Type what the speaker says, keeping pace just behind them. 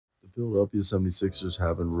The Philadelphia 76ers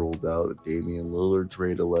haven't ruled out a Damian Lillard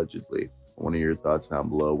trade allegedly. I want to hear your thoughts down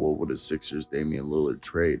below. What would a Sixers Damian Lillard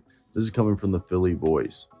trade? This is coming from the Philly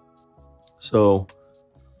Voice. So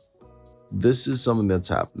this is something that's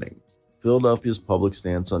happening. Philadelphia's public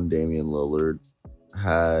stance on Damian Lillard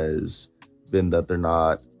has been that they're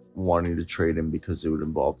not wanting to trade him because it would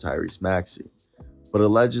involve Tyrese Maxey. But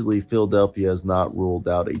allegedly, Philadelphia has not ruled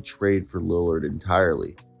out a trade for Lillard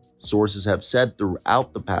entirely. Sources have said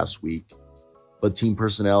throughout the past week, but team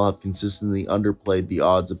personnel have consistently underplayed the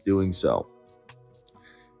odds of doing so.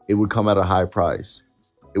 It would come at a high price.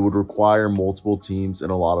 It would require multiple teams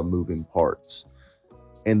and a lot of moving parts.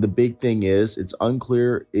 And the big thing is, it's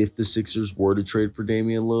unclear if the Sixers were to trade for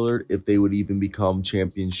Damian Lillard, if they would even become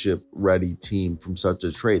championship-ready team from such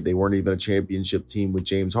a trade. They weren't even a championship team with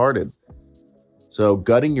James Harden. So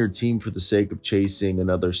gutting your team for the sake of chasing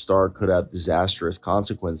another star could have disastrous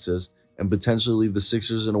consequences and potentially leave the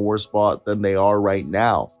Sixers in a worse spot than they are right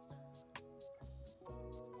now.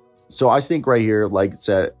 So I think right here, like it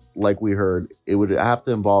said, like we heard, it would have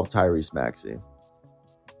to involve Tyrese Maxey.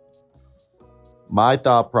 My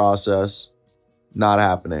thought process, not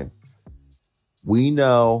happening. We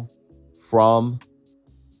know from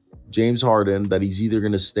James Harden that he's either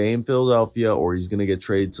going to stay in Philadelphia or he's going to get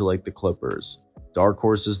traded to like the Clippers. Dark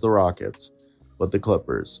horse is the Rockets, but the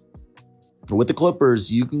Clippers. With the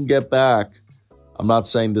Clippers, you can get back. I'm not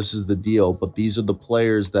saying this is the deal, but these are the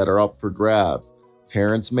players that are up for grab.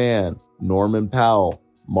 Terrence Mann, Norman Powell,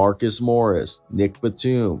 Marcus Morris, Nick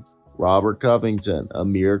Batum, Robert Covington,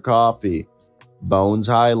 Amir Coffey, Bones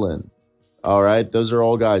Highland. All right, those are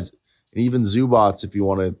all guys. And even Zubats, if you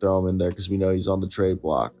want to throw him in there, because we know he's on the trade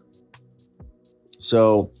block.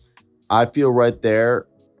 So I feel right there,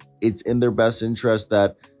 it's in their best interest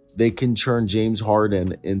that they can turn James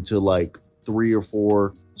Harden into like 3 or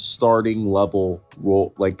 4 starting level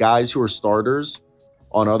role, like guys who are starters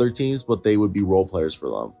on other teams, but they would be role players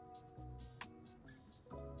for them.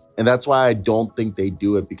 And that's why I don't think they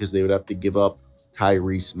do it, because they would have to give up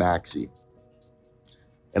Tyrese Maxey.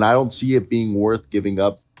 And I don't see it being worth giving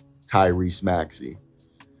up Tyrese Maxey,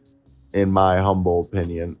 in my humble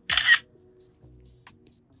opinion.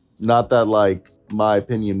 Not that, like, my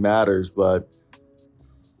opinion matters, but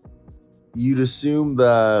you'd assume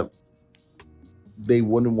that they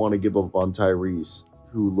wouldn't want to give up on Tyrese,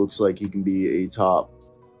 who looks like he can be a top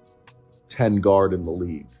 10 guard in the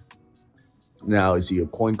league. Now, is he a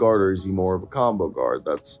point guard or is he more of a combo guard?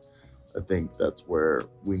 I think that's where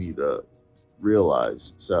we need to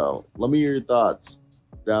realize. So let me hear your thoughts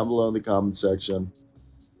down below in the comment section.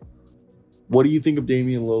 What do you think of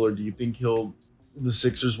Damian Lillard? Do you think the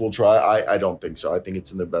Sixers will try? I don't think so. I think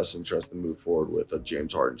it's in their best interest to move forward with a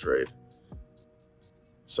James Harden trade.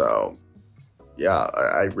 So yeah,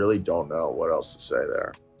 I really don't know what else to say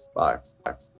there. Bye.